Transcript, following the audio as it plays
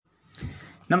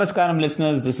Namaskaram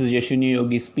listeners, this is Yashuni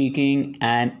Yogi speaking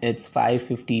and it's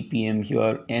 5:50 p.m.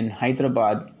 here in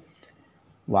Hyderabad.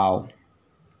 Wow,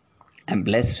 I'm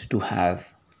blessed to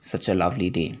have such a lovely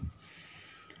day.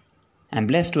 I'm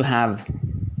blessed to have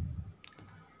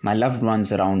my loved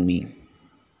ones around me.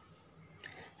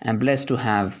 I'm blessed to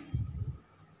have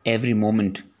every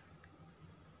moment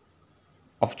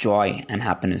of joy and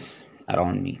happiness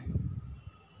around me.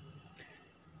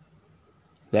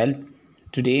 Well,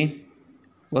 today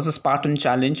was a Spartan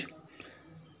challenge,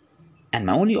 and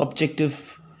my only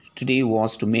objective today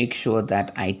was to make sure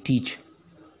that I teach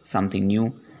something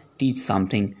new, teach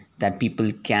something that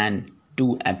people can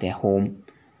do at their home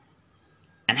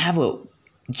and have a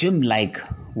gym like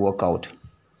workout.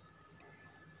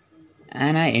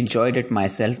 And I enjoyed it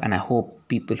myself, and I hope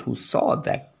people who saw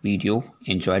that video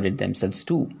enjoyed it themselves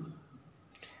too.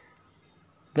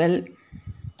 Well,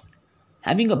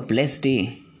 having a blessed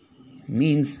day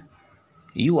means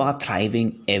you are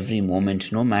thriving every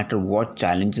moment, no matter what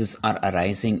challenges are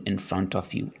arising in front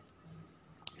of you.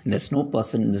 There's no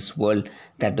person in this world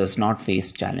that does not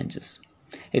face challenges.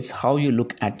 It's how you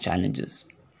look at challenges.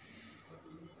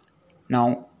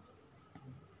 Now,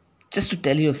 just to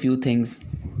tell you a few things,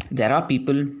 there are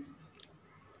people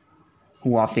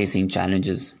who are facing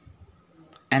challenges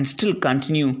and still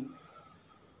continue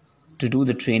to do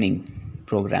the training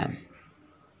program.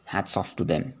 Hats off to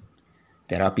them.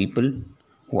 There are people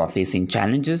who are facing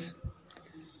challenges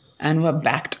and who have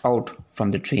backed out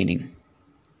from the training,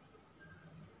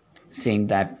 saying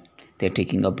that they're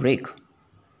taking a break.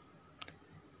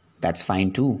 That's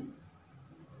fine too.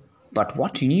 But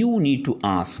what you need to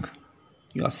ask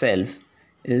yourself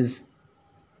is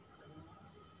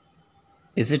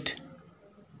it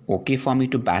okay for me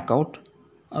to back out,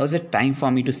 or is it time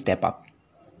for me to step up?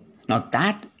 Now,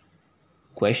 that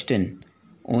question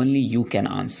only you can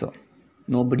answer.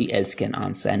 Nobody else can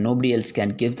answer, and nobody else can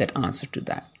give that answer to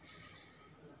that.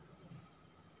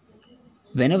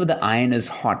 Whenever the iron is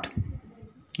hot,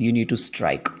 you need to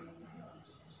strike.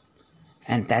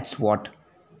 And that's what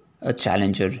a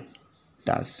challenger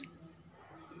does.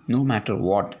 No matter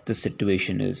what the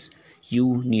situation is,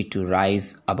 you need to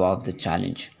rise above the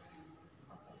challenge.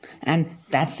 And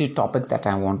that's the topic that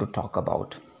I want to talk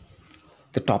about.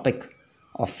 The topic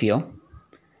of fear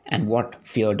and what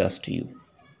fear does to you.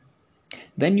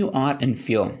 When you are in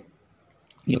fear,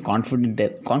 your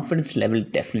confidence level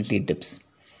definitely dips.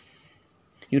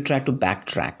 You try to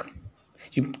backtrack.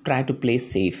 You try to play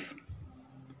safe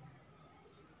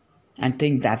and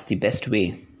think that's the best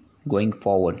way going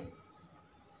forward.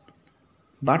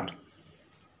 But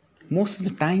most of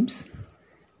the times,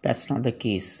 that's not the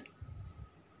case,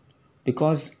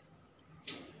 because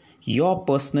your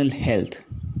personal health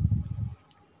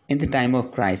in the time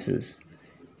of crisis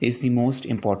is the most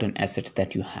important asset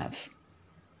that you have.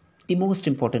 The most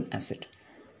important asset.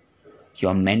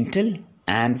 Your mental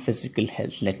and physical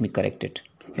health. Let me correct it.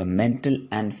 Your mental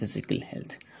and physical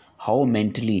health. How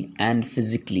mentally and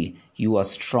physically you are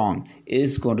strong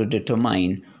is going to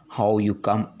determine how you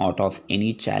come out of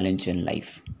any challenge in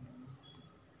life.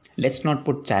 Let's not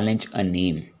put challenge a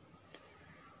name,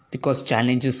 because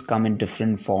challenges come in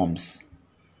different forms,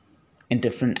 in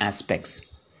different aspects.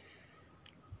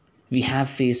 We have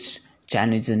faced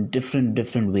challenges in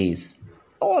different ways.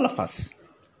 All of us.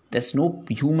 There's no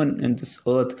human in this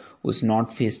earth who's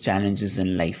not faced challenges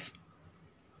in life.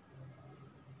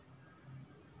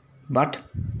 But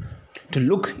to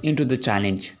look into the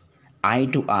challenge eye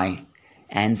to eye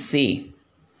and say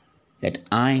that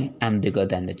I am bigger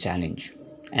than the challenge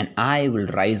and I will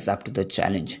rise up to the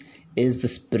challenge is the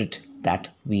spirit that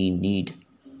we need.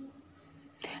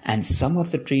 And some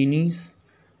of the trainees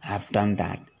have done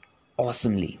that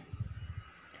awesomely.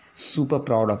 Super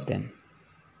proud of them.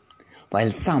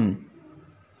 While some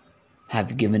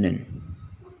have given in.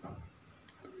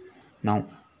 Now,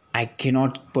 I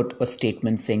cannot put a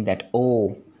statement saying that,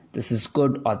 oh, this is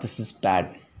good or this is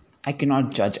bad. I cannot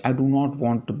judge. I do not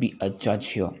want to be a judge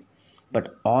here.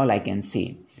 But all I can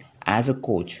say as a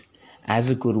coach, as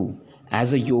a guru,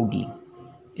 as a yogi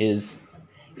is,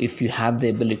 if you have the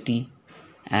ability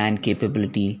and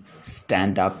capability,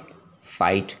 stand up,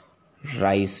 fight,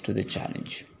 rise to the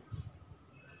challenge.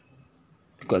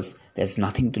 Because there's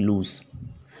nothing to lose.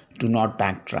 Do not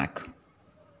backtrack.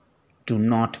 Do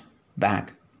not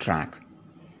backtrack.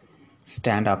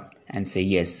 Stand up and say,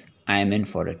 yes, I am in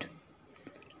for it.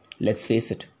 Let's face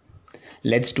it.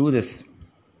 Let's do this.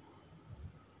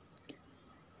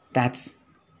 That's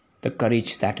the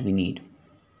courage that we need.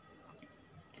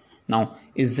 Now,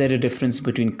 is there a difference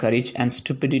between courage and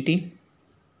stupidity?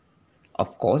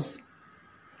 Of course.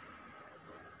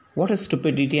 What is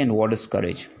stupidity and what is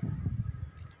courage?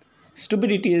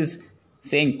 Stupidity is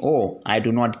saying, oh, I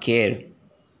do not care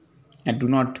and do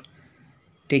not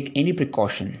take any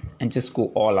precaution and just go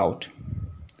all out.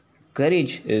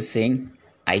 Courage is saying,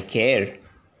 I care,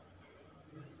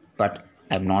 but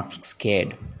I'm not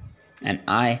scared, and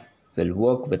I will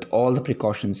work with all the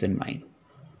precautions in mind.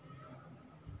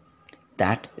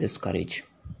 That is courage.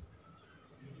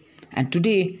 And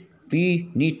today, we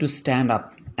need to stand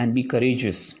up and be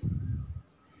courageous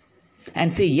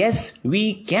and say, yes,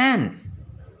 we can.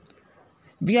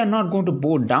 We are not going to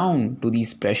bow down to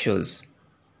these pressures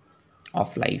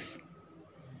of life.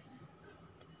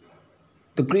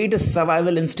 The greatest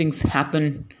survival instincts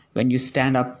happen when you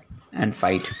stand up and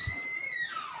fight.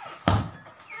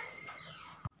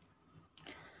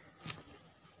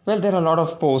 Well, there are a lot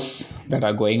of posts that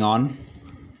are going on.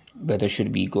 Whether we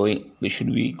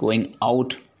should be going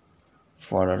out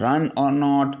for a run or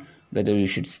not, whether we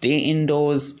should stay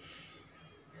indoors.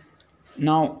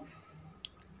 Now,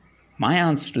 my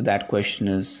answer to that question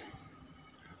is,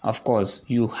 of course,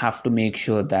 you have to make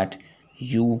sure that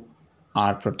you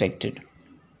are protected.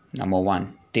 Number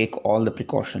one, take all the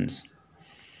precautions.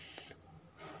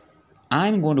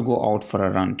 I'm going to go out for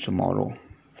a run tomorrow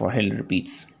for hill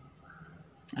repeats.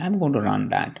 I'm going to run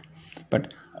that.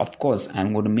 But of course,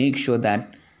 I'm going to make sure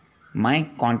that my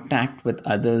contact with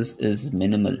others is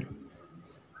minimal.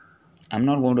 I'm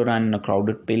not going to run in a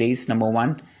crowded place, number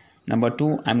one. Number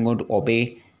two, I'm going to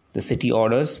obey the city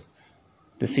orders.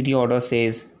 The city order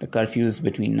says the curfew is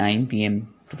between 9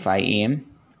 p.m. to 5 a.m.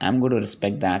 I'm going to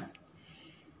respect that.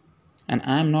 And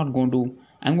I'm going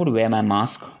to wear my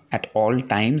mask at all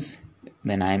times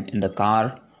when I'm in the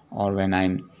car or when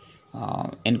I'm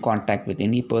in contact with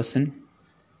any person.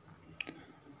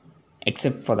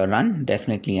 Except for the run,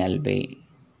 definitely I'll be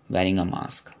wearing a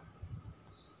mask.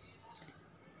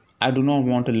 I do not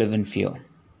want to live in fear.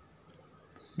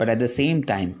 But at the same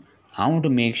time, I want to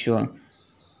make sure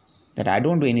that I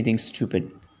don't do anything stupid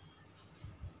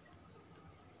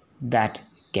that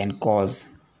can cause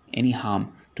any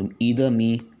harm to either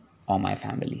me or my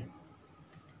family.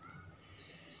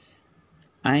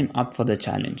 I'm up for the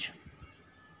challenge.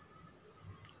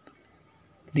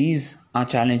 These are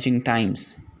challenging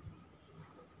times.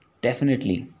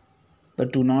 Definitely.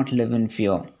 But do not live in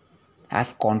fear.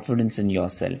 Have confidence in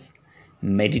yourself.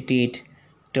 Meditate,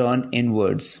 turn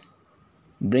inwards.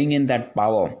 Bring in that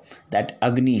power, that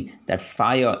Agni, that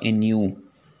fire in you,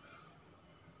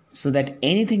 so that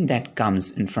anything that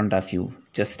comes in front of you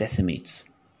just decimates.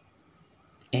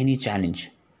 Any challenge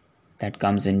that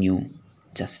comes in you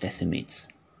just decimates.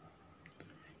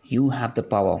 You have the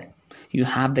power. You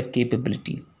have that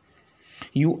capability.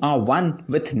 You are one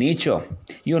with nature.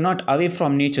 You're not away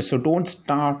from nature. So don't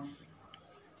start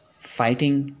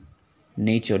fighting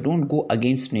nature. Don't go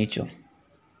against nature.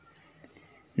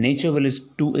 Nature will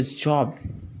do its job.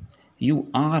 You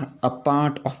are a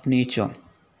part of nature.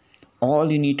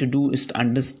 All you need to do is to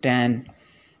understand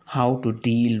how to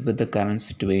deal with the current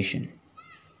situation.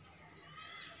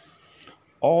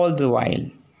 All the while,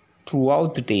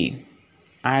 throughout the day,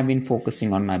 I've been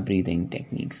focusing on my breathing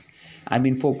techniques. I've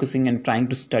been focusing and trying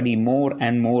to study more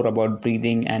and more about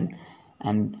breathing and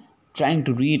trying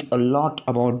to read a lot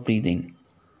about breathing.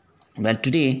 Well,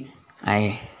 today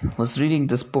I was reading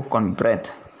this book on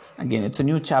breath. Again, it's a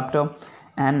new chapter,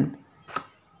 and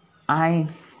I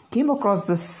came across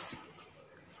this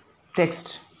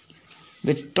text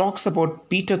which talks about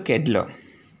Peter Kedler.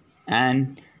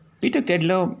 And Peter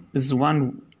Kedler is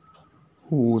one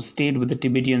who stayed with the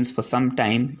Tibetans for some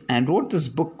time and wrote this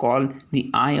book called The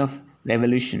Eye of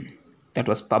Revolution that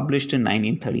was published in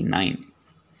 1939.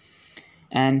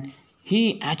 And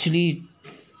he actually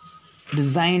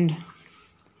designed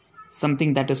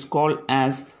something that is called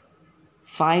as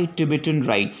 5 Tibetan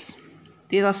rites.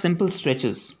 These are simple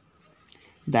stretches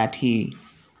that he,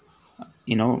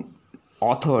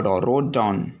 authored or wrote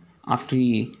down after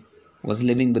he was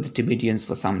living with the Tibetans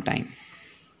for some time.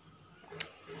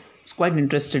 I was quite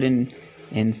interested in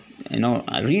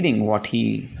reading what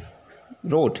he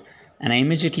wrote, and I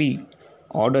immediately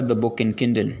ordered the book in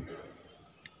Kindle.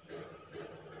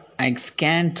 I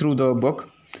scanned through the book,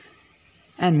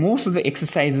 and most of the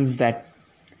exercises that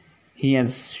he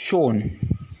has shown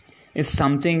is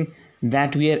something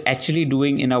that we are actually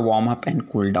doing in our warm-up and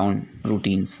cool-down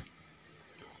routines.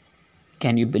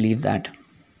 Can you believe that?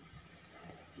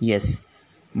 Yes,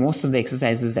 most of the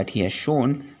exercises that he has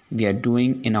shown, we are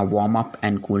doing in our warm-up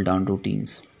and cool-down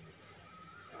routines.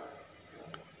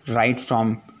 Right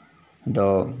from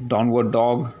the downward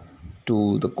dog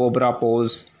to the cobra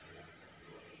pose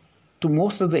to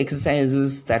most of the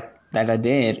exercises that are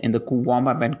there in the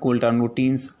warm-up and cool-down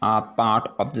routines are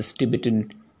part of this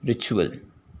Tibetan ritual.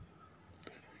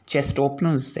 chest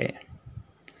openers there.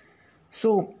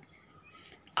 So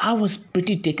I was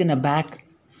pretty taken aback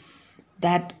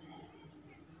that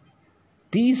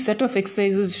these set of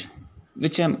exercises,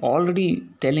 which I'm already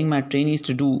telling my trainees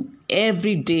to do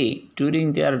every day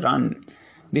during their run,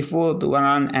 before the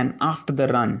run and after the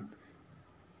run,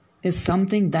 is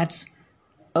something that's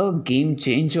a game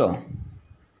changer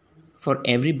for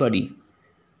everybody.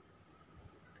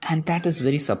 And that is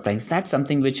very surprising. That's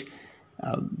something which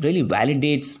really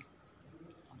validates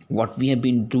what we have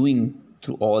been doing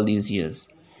through all these years.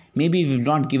 Maybe we've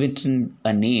not given it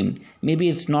a name. Maybe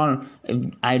it's not,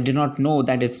 I did not know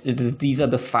that it is. These are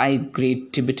the 5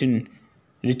 great Tibetan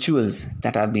rituals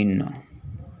that have been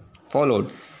followed.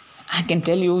 I can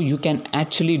tell you, you can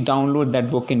actually download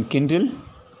that book in Kindle,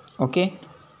 okay,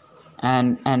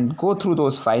 and go through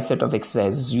those 5 set of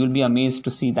exercises. You'll be amazed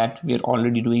to see that we're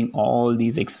already doing all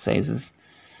these exercises.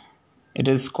 It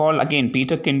is called, again,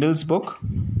 Peter Kedler's book.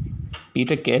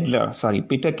 Peter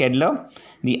Kedler,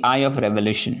 The Eye of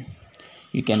Revelation.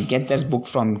 You can get that book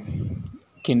from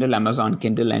Kindle, Amazon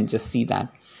Kindle, and just see that.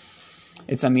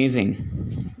 It's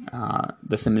amazing,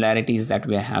 the similarities that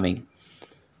we are having.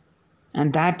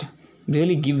 And that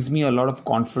really gives me a lot of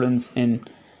confidence in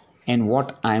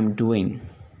what I'm doing.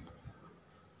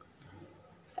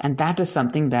 And that is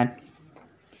something that,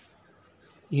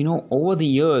 over the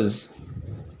years,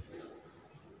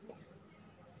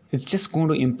 it's just going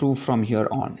to improve from here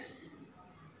on.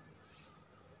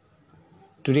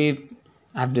 Today,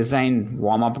 I've designed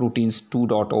warm-up routines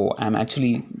 2.0. I'm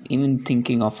actually even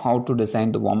thinking of how to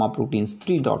design the warm-up routines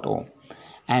 3.0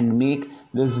 and make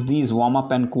these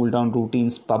warm-up and cool-down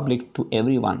routines public to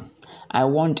everyone. I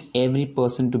want every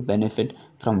person to benefit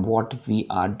from what we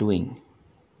are doing,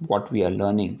 what we are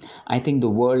learning. I think the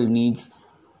world needs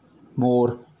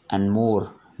more and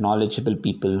more knowledgeable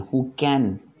people who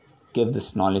can give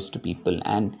this knowledge to people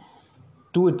and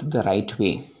do it the right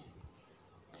way.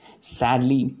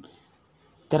 Sadly,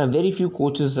 there are very few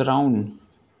coaches around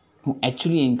who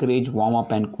actually encourage warm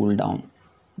up and cool down.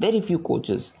 Very few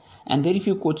coaches. And very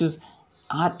few coaches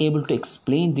are able to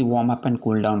explain the warm up and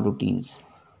cool down routines.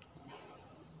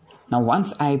 Now,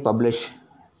 once I publish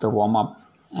the warm up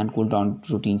and cool down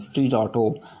routines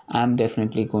 3.0, I am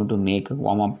definitely going to make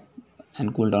warm up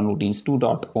and cool down routines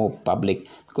 2.0 public,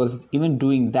 because even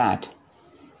doing that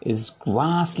is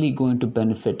vastly going to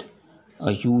benefit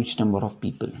a huge number of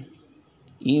people,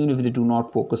 even if they do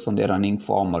not focus on their running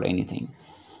form or anything.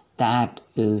 That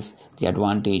is the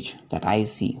advantage that I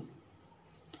see.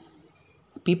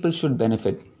 People should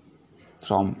benefit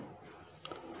from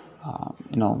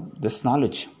this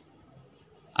knowledge.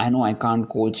 I know I can't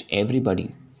coach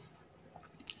everybody,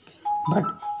 but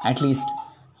at least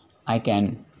I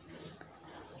can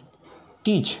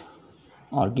teach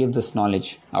or give this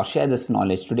knowledge or share this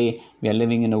knowledge. Today, we are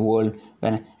living in a world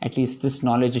where at least this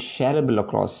knowledge is shareable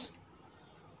across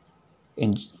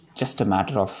in just a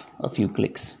matter of a few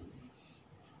clicks.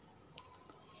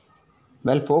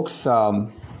 Well, folks,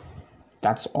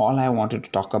 that's all I wanted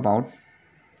to talk about.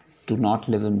 Do not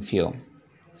live in fear.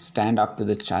 Stand up to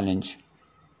the challenge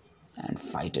and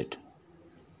fight it.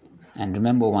 And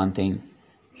remember one thing,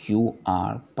 you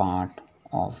are part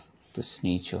of this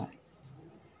nature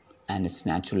and its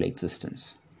natural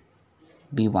existence.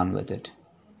 Be one with it.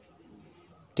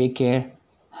 Take care.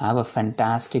 Have a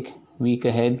fantastic week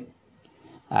ahead.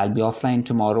 I'll be offline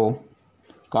tomorrow.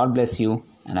 God bless you,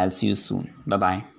 and I'll see you soon. Bye-bye.